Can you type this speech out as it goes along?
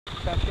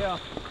All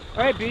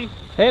right, B.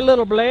 Hey,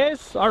 little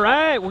Blaze. All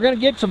right, we're gonna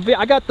get some.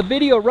 I got the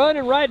video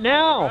running right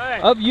now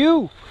of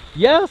you.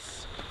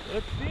 Yes.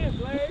 Let's see it,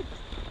 Blaze.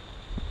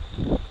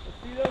 Let's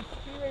see those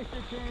ski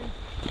racer turns.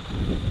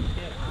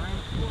 Get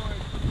arms forward.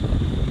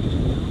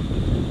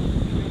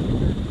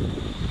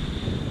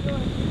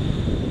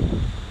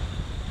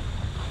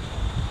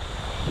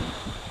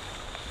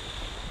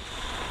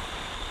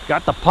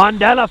 Got the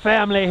Pondella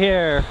family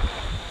here.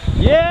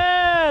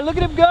 Yeah, look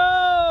at him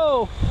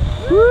go.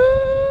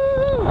 Woo!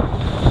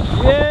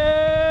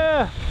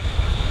 Yeah.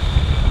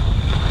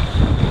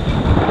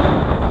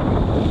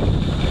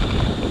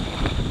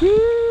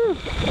 Woo!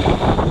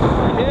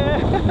 Yeah.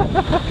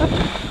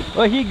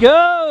 Well, he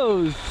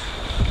goes.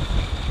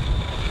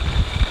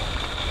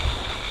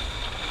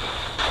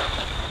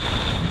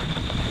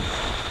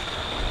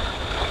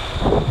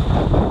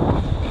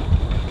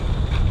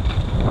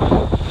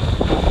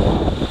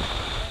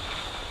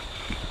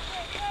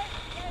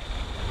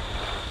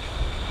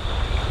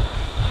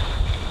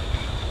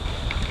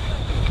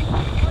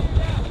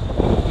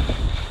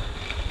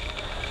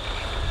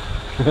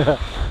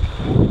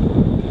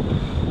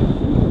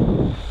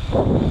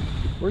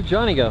 Where'd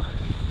Johnny go?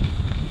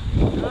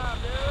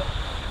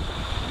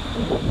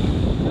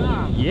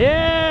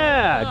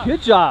 Yeah,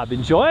 good job.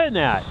 Enjoying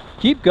that.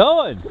 Keep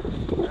going.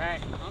 All right,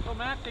 Uncle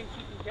Matt thinks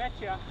he can catch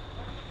you. I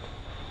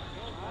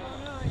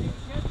don't know, he can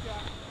catch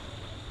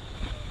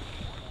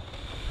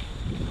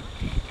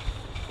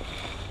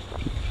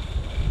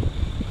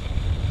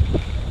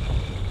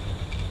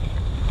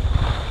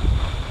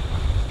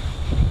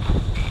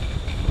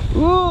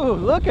you. Ooh,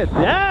 look at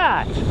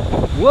that.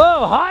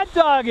 Whoa, hot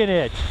dogging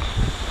it.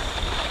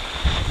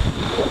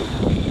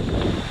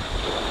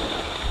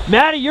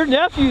 Maddie, your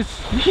nephew's,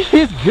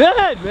 he's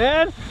good,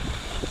 man.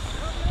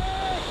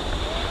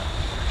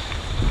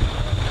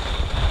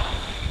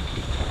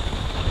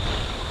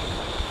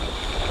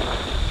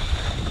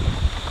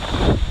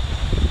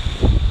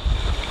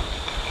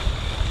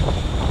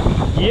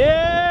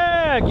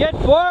 Yeah, get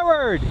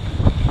forward.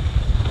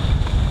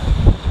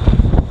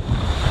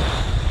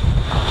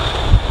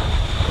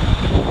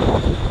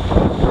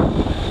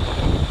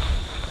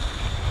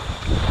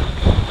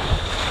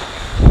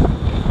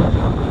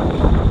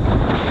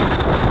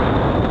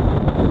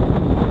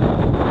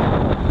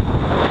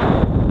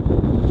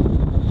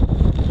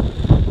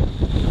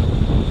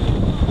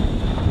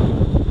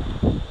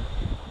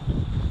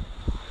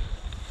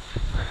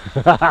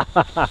 That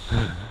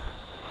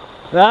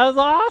was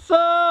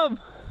awesome!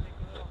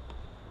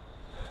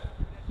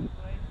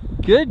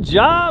 Good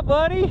job,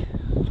 buddy!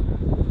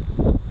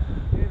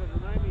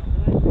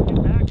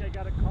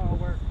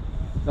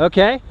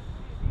 Okay,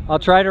 I'll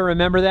try to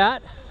remember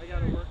that.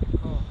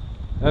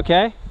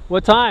 Okay,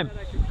 what time?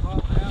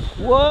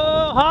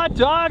 Whoa, hot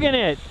dogging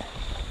it!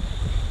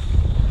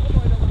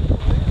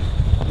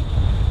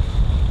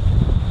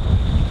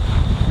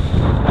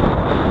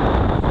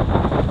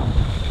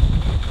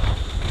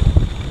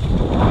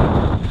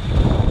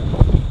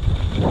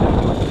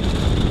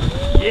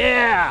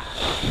 Yeah!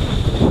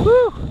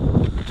 Woo!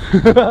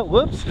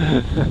 Whoops!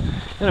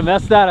 Gonna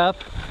mess that up.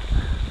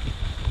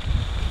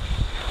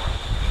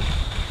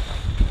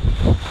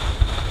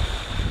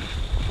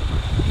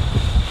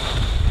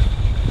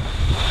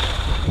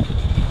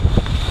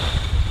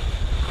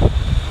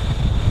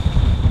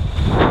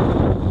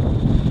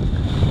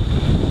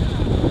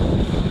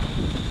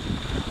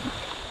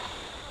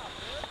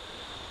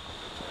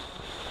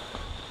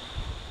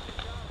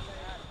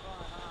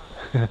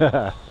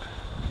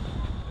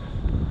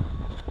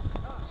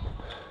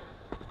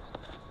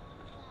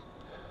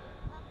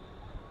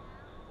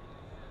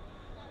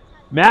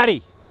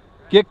 Maddie,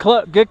 get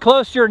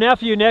close to your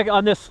nephew, Nick,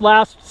 on this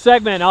last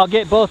segment. I'll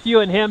get both you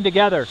and him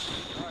together.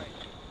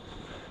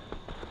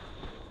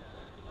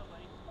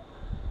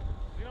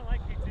 We don't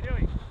like pizza, do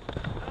we?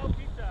 No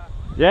pizza.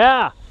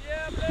 Yeah.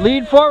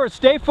 Lean forward.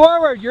 Stay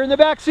forward. You're in the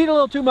back seat a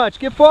little too much.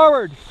 Get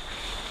forward.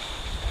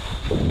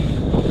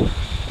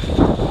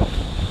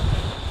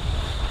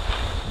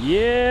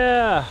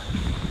 Yeah.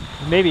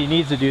 Maybe he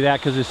needs to do that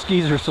because his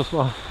skis are so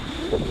small.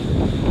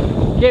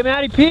 Okay,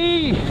 Maddie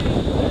P.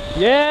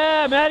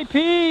 Yeah, Maddie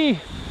P.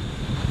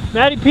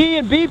 Maddie P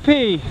and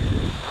BP.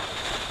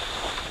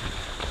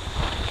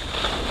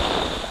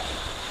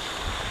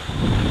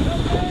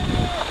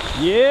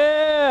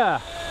 Yeah.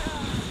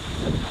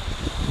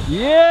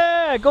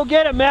 Yeah, go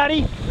get him,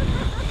 Maddie.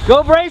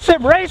 Go race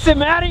him,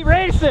 Maddie,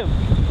 race him.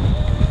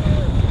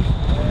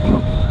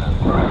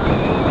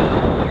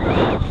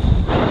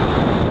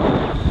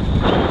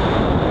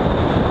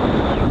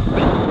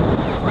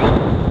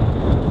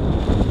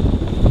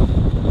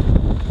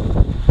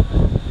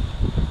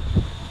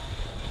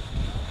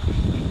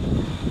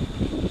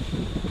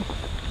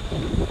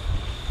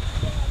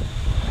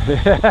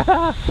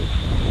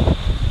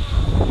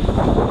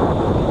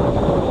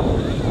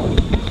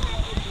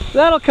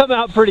 That'll come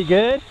out pretty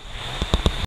good.